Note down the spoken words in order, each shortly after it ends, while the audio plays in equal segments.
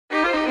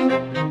This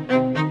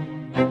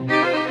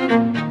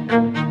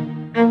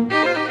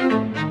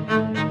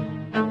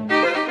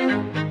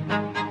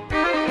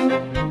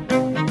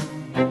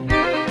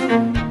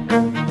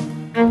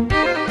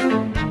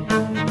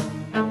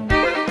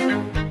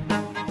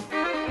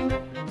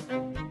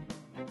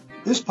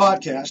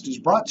podcast is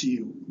brought to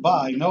you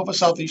by Nova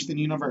Southeastern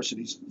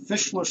University's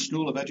Fischler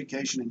School of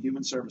Education and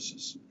Human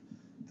Services.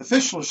 The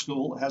Fischler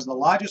School has the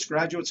largest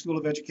graduate school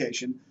of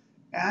education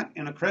at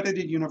an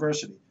accredited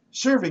university,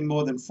 serving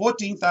more than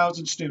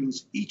 14,000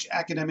 students each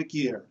academic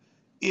year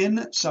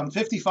in some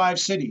 55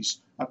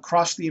 cities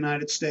across the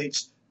United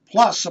States,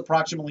 plus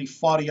approximately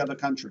 40 other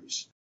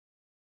countries.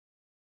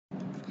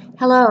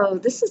 Hello,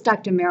 this is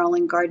Dr.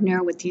 Marilyn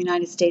Gardner with the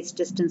United States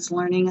Distance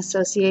Learning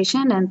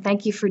Association, and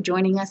thank you for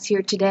joining us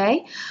here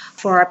today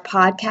for our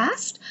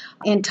podcast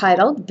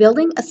entitled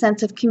Building a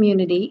Sense of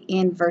Community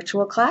in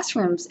Virtual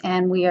Classrooms.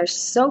 And we are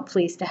so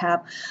pleased to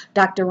have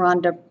Dr.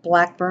 Rhonda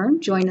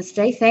Blackburn join us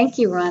today. Thank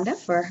you, Rhonda,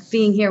 for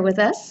being here with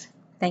us.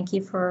 Thank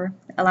you for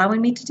allowing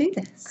me to do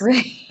this.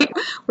 Great.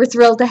 We're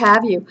thrilled to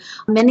have you.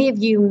 Many of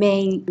you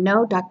may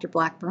know Dr.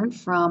 Blackburn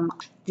from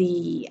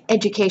the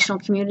educational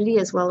community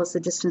as well as the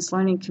distance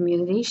learning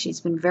community. She's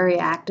been very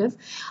active.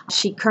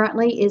 She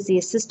currently is the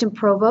Assistant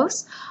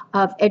Provost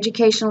of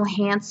Educational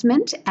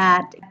Enhancement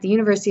at the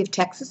University of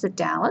Texas at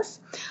Dallas.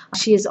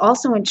 She is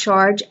also in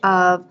charge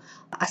of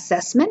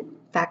assessment,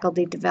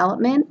 faculty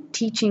development,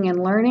 teaching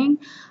and learning,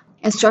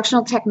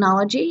 instructional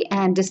technology,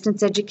 and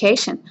distance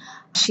education.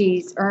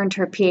 She's earned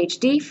her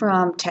PhD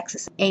from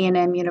Texas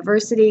A&M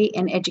University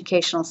in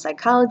educational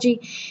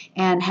psychology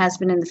and has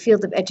been in the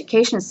field of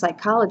education and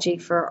psychology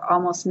for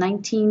almost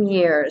 19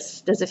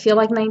 years. Does it feel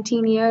like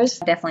 19 years?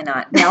 Definitely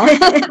not. No.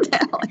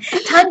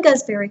 Time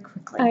goes very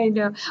quickly. I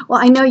know.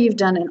 Well, I know you've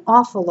done an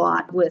awful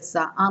lot with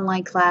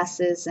online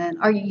classes. And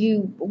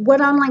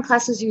what online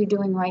classes are you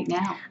doing right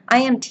now? I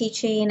am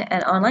teaching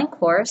an online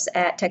course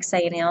at Texas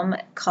A&M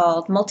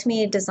called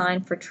Multimedia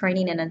Design for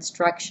Training and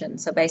Instruction.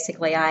 So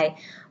basically I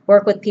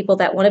work with people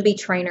that want to be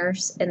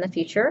trainers in the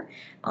future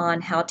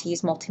on how to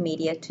use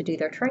multimedia to do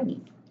their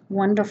training.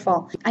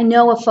 Wonderful. I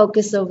know a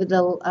focus over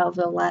the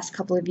last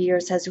couple of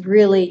years has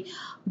really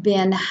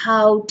been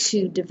how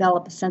to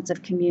develop a sense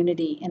of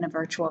community in a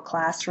virtual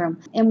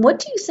classroom. And what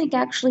do you think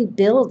actually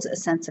builds a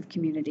sense of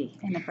community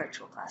in a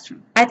virtual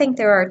classroom? I think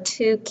there are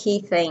two key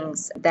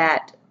things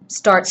that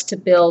starts to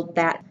build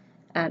that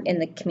in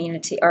the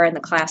community or in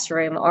the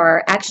classroom,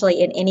 or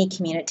actually in any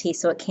community,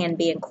 so it can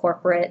be in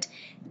corporate,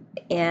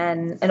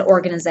 in an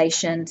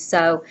organization.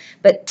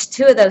 But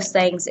two of those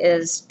things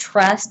is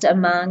trust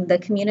among the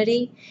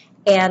community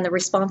and the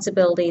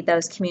responsibility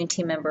those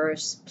community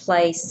members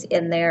place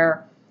in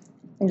their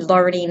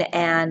learning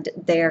and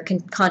their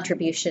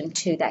contribution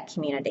to that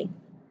community.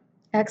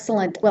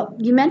 Excellent. Well,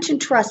 you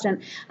mentioned trust,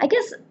 and I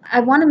guess I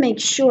want to make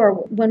sure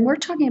when we're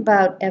talking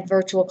about a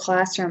virtual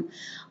classroom,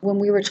 when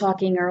we were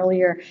talking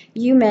earlier,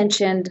 you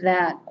mentioned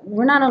that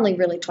we're not only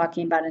really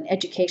talking about an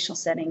educational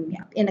setting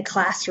in a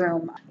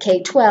classroom,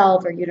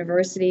 K-12 or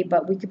university,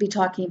 but we could be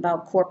talking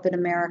about corporate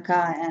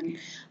America and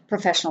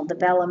professional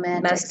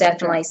development. Most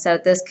definitely. So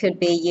this could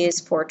be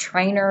used for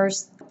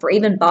trainers, for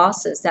even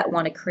bosses that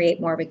want to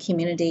create more of a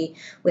community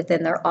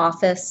within their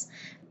office.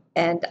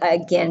 And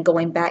again,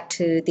 going back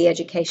to the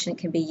education,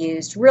 can be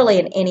used really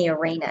in any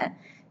arena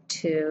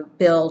to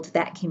build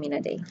that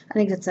community. I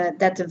think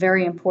that's a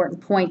very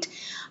important point.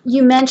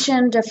 You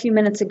mentioned a few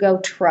minutes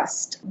ago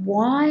trust.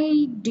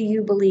 Why do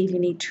you believe you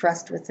need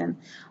trust within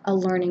a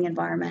learning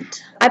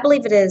environment? I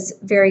believe it is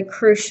very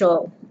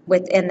crucial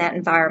within that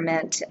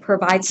environment. It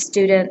provides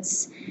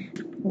students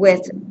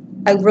with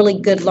a really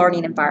good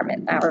learning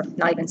environment, or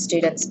not even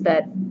students,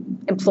 but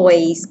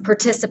employees,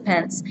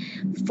 participants,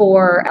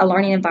 for a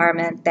learning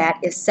environment that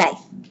is safe.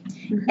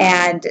 Mm-hmm.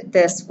 And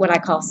this, what I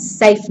call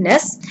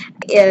safeness,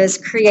 is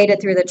created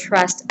through the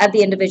trust of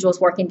the individuals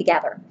working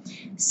together.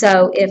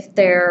 So if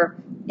there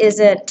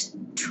isn't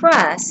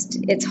trust,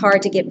 it's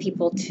hard to get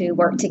people to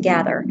work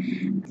together.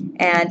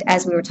 And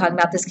as we were talking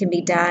about, this can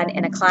be done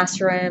in a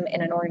classroom,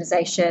 in an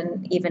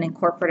organization, even in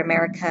corporate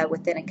America,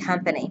 within a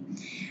company.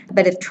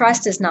 But if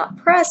trust is not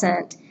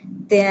present,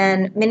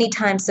 then many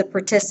times the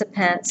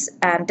participants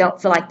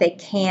don't feel like they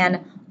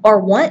can or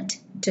want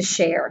to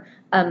share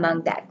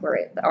among that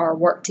group or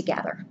work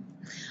together.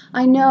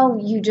 I know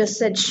you just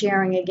said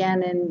sharing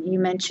again, and you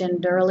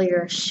mentioned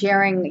earlier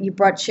sharing. You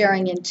brought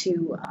sharing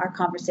into our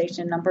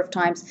conversation a number of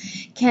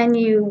times. Can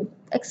you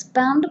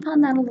expound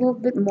upon that a little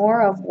bit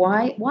more of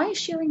why is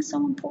sharing so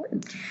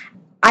important?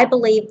 I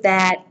believe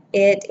that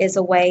it is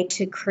a way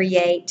to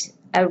create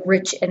a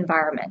rich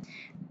environment.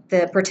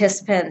 The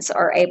participants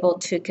are able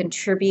to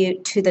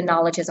contribute to the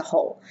knowledge as a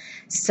whole.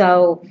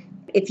 So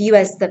if you,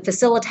 as the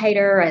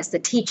facilitator, as the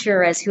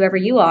teacher, as whoever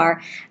you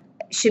are,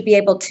 should be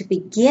able to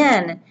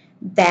begin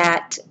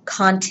that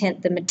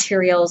content, the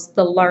materials,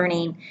 the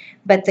learning,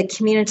 but the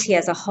community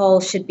as a whole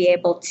should be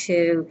able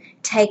to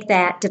take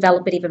that,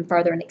 develop it even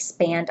further, and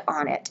expand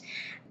on it.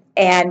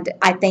 And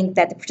I think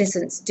that the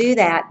participants do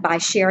that by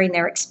sharing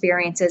their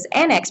experiences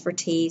and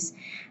expertise,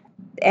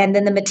 and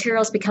then the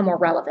materials become more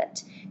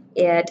relevant.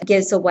 It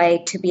gives a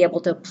way to be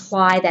able to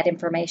apply that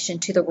information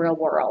to the real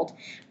world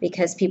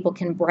because people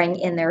can bring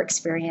in their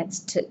experience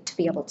to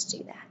be able to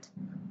do that.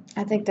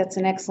 I think that's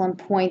an excellent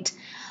point.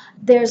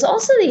 There's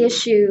also the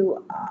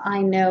issue,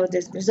 I know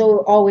there's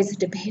always a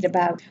debate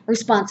about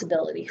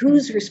responsibility.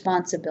 Whose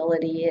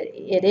responsibility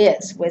it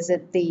is? Was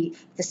it the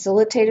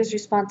facilitator's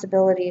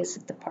responsibility? Is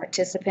it the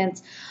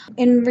participants?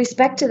 In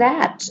respect to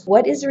that,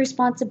 what is the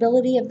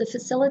responsibility of the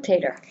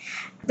facilitator?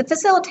 The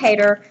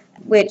facilitator,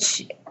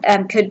 which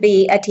could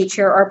be a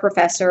teacher or a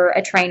professor,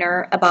 a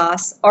trainer, a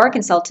boss, or a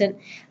consultant,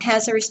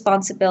 has a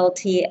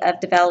responsibility of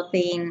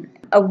developing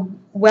a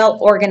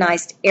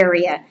well-organized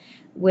area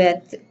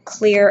with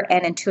clear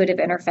and intuitive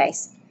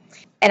interface.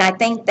 And I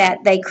think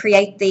that they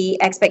create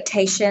the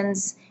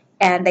expectations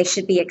and they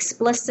should be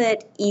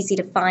explicit, easy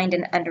to find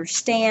and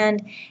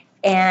understand.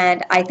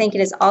 And I think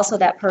it is also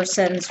that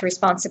person's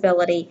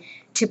responsibility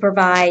to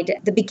provide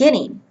the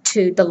beginning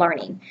to the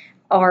learning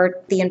or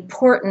the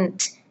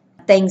important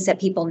things that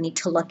people need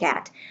to look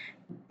at.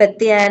 But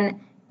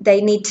then they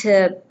need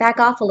to back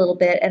off a little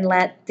bit and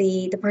let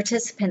the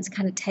participants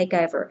kind of take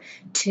over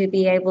to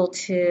be able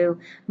to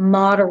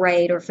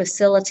moderate or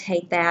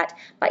facilitate that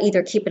by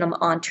either keeping them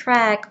on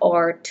track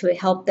or to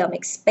help them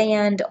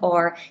expand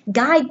or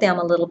guide them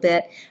a little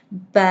bit,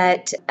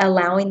 but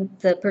allowing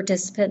the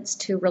participants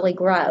to really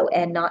grow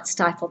and not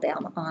stifle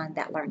them on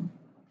that learning.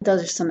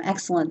 Those are some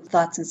excellent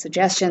thoughts and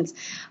suggestions.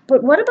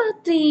 But what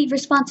about the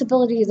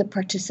responsibility of the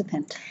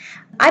participant?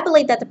 I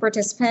believe that the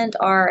participant,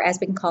 or as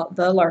we can call it,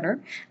 the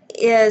learner,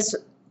 is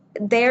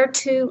there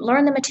to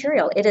learn the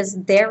material. It is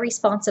their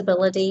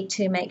responsibility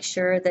to make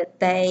sure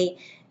that they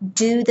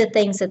do the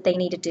things that they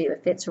need to do,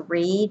 if it's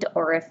read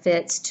or if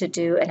it's to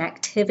do an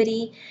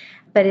activity.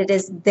 But it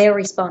is their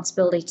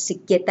responsibility to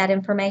get that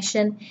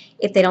information.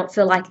 If they don't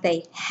feel like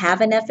they have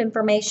enough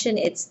information,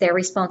 it's their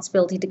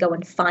responsibility to go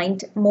and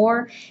find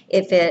more.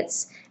 If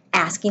it's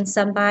asking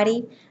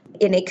somebody,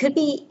 and it could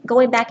be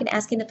going back and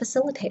asking the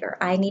facilitator,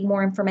 I need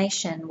more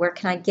information. Where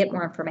can I get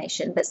more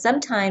information? But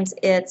sometimes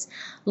it's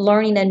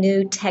learning a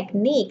new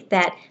technique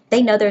that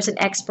they know there's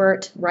an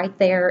expert right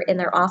there in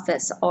their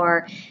office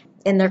or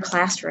in their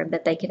classroom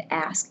that they could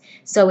ask.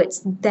 So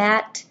it's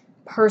that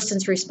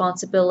person's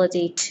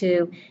responsibility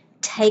to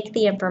take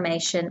the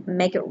information,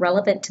 make it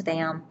relevant to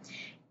them,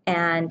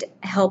 and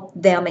help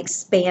them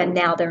expand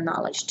now their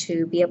knowledge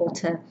to be able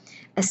to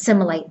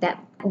assimilate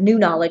that new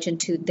knowledge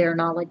into their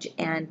knowledge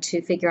and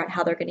to figure out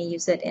how they're going to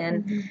use it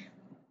in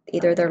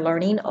either their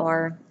learning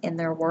or in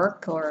their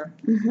work or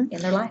in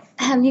their life.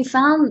 Have you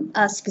found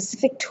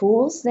specific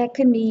tools that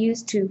can be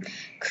used to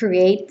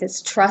create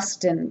this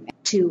trust and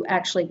to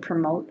actually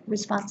promote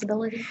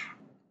responsibility?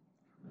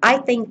 I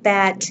think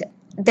that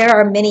there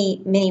are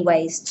many, many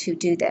ways to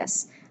do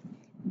this.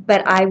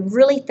 But I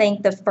really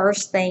think the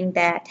first thing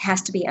that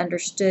has to be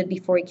understood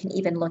before you can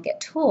even look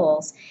at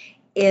tools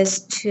is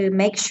to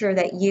make sure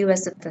that you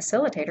as a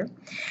facilitator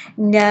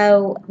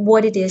know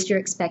what it is you're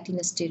expecting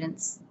the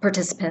students,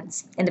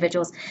 participants,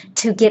 individuals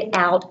to get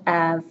out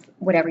of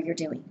whatever you're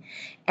doing.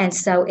 And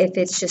so if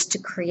it's just to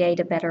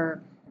create a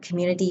better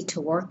community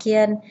to work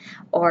in,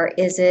 or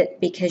is it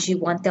because you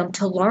want them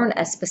to learn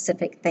a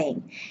specific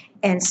thing?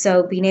 And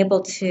so being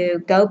able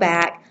to go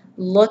back,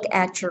 look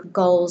at your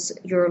goals,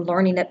 your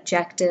learning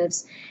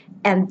objectives,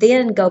 and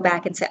then go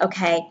back and say,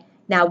 okay,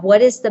 now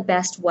what is the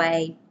best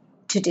way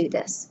to do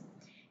this?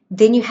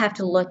 Then you have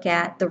to look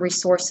at the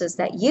resources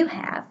that you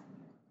have.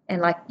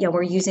 And like,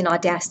 we're using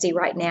Audacity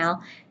right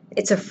now.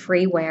 It's a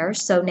freeware,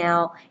 so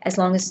now as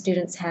long as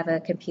students have a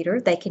computer,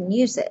 they can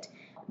use it.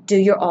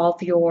 All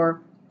of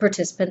your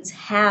participants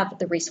have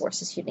the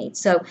resources you need?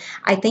 So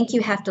I think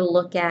you have to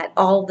look at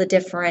all the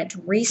different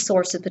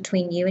resources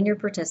between you and your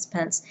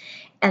participants,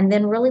 and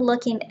then really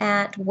looking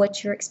at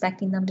what you're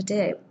expecting them to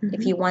do.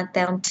 If you want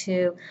them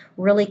to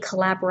really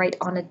collaborate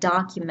on a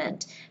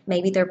document,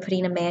 maybe they're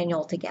putting a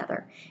manual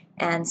together.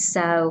 And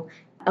so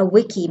a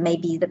wiki may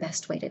be the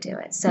best way to do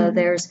it. So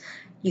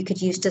you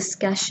could use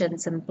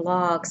discussions and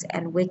blogs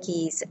and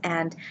wikis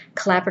and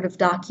collaborative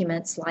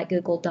documents like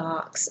Google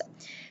Docs,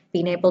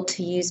 being able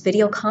to use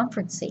video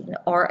conferencing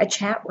or a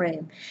chat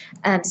room.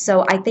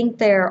 So I think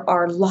there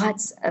are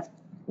lots of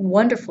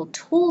wonderful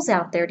tools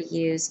out there to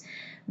use,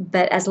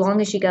 but as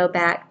long as you go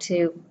back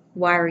to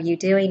why are you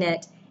doing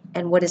it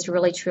and what is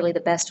really truly the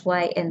best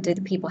way, and do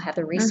the people have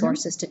the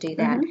resources to do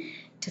that,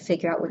 to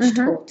figure out which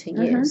tool to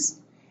use.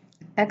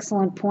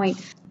 Excellent point.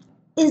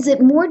 Is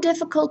it more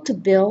difficult to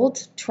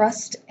build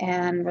trust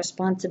and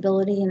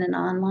responsibility in an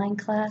online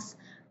class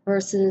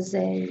versus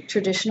a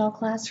traditional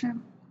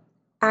classroom?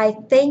 I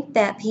think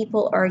that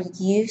people are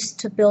used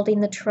to building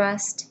the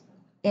trust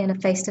in a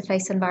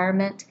face-to-face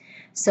environment,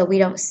 so we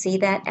don't see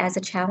that as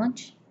a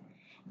challenge.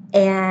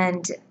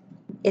 And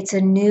it's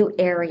a new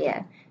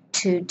area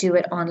to do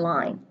it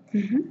online.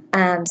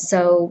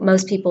 So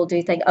most people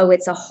do think,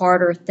 it's a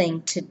harder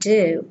thing to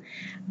do.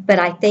 But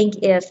I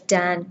think if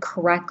done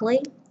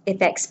correctly,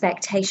 if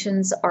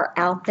expectations are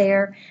out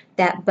there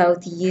that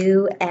both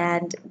you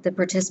and the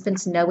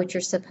participants know what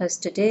you're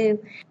supposed to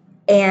do,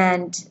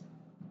 and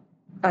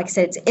like I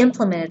said, it's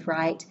implemented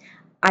right,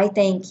 I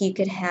think you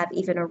could have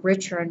even a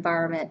richer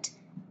environment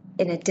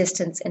in a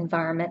distance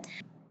environment.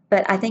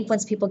 But I think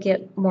once people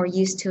get more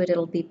used to it,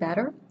 it'll be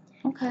better.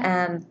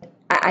 Okay.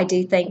 I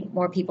do think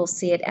more people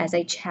see it as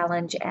a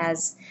challenge,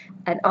 as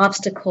an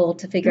obstacle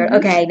to figure out, Mhm.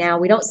 okay, now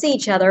we don't see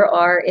each other,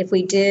 or if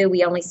we do,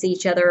 we only see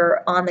each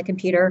other on the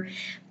computer.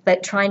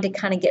 But trying to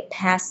kind of get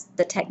past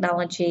the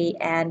technology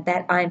and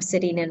that I'm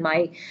sitting in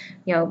my,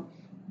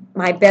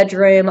 my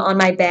bedroom on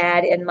my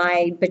bed in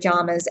my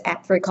pajamas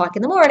at 3 o'clock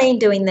in the morning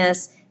doing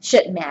this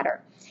shouldn't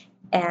matter.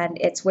 And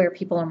it's where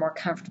people are more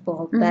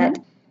comfortable. Mhm.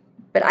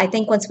 But I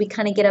think once we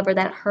kind of get over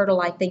that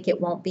hurdle, I think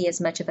it won't be as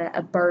much of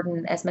a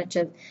burden, as much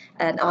of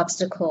an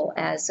obstacle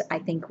as I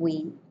think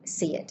we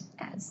see it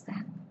as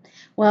that.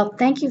 Well,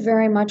 thank you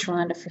very much,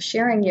 Rhonda, for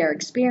sharing your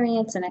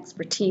experience and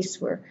expertise.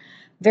 We're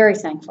very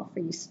thankful for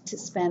you to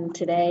spend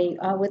today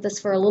with us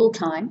for a little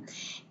time.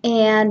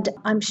 And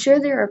I'm sure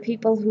there are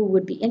people who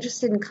would be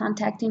interested in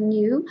contacting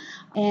you.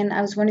 And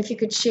I was wondering if you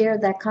could share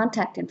that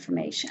contact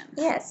information.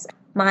 Yes.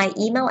 My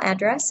email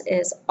address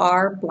is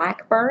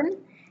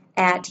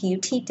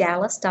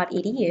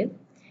rblackburn@utdallas.edu.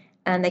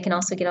 And they can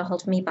also get a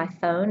hold of me by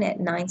phone at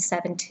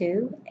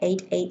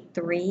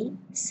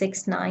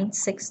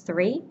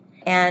 972-883-6963.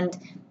 And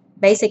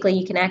basically,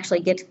 you can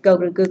actually go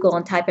to Google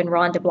and type in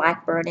Rhonda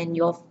Blackburn, and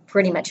you'll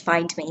pretty much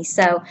find me.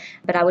 So,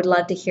 but I would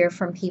love to hear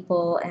from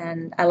people,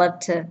 and I love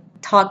to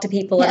talk to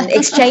people and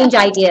exchange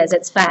ideas.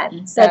 It's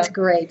fun. So. That's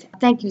great.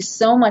 Thank you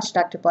so much,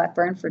 Dr.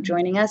 Blackburn, for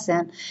joining us.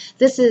 And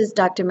this is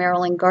Dr.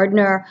 Marilyn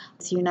Gardner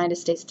with the United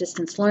States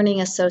Distance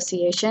Learning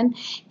Association.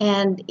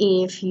 And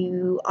if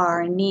you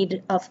are in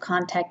need of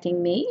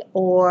contacting me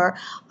or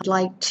would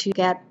like to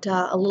get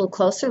a little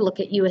closer look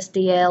at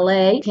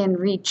USDLA, you can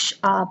reach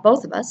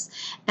both of us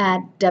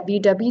at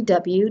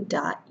www.usdla.org.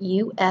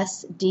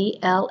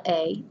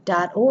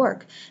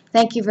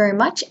 Thank you very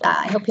much.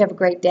 I hope you have a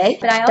great day.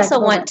 But I also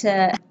want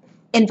to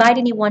invite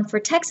anyone for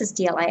Texas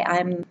DLA.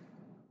 I'm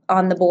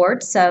on the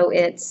board, so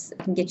I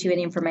can get you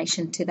any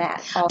information to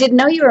that. Didn't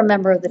know you were a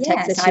member of the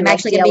Texas Yes, I'm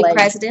actually going to USDLA. be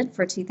president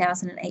for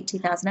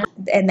 2008-2009,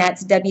 and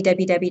that's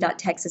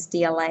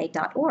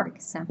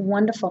www.texasdla.org. So.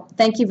 Wonderful.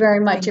 Thank you very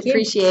much. Thank you.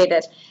 Appreciate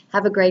it.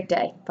 Have a great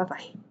day.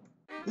 Bye-bye.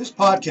 This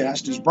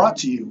podcast is brought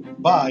to you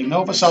by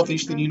Nova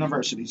Southeastern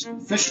University's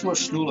Fischler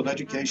School of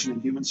Education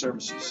and Human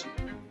Services.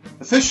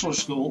 The Fischler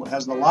School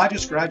has the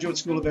largest graduate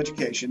school of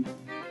education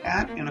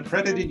at an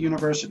accredited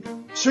university,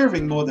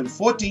 serving more than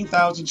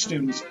 14,000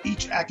 students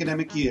each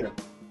academic year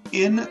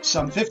in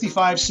some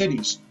 55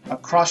 cities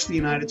across the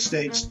United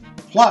States,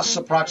 plus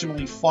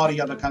approximately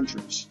 40 other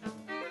countries.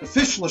 The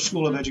Fischler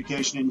School of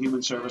Education and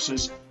Human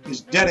Services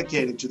is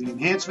dedicated to the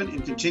enhancement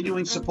and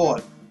continuing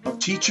support of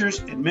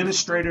teachers,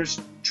 administrators,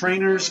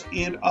 trainers,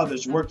 and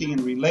others working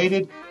in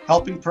related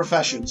helping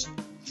professions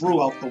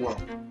throughout the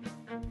world.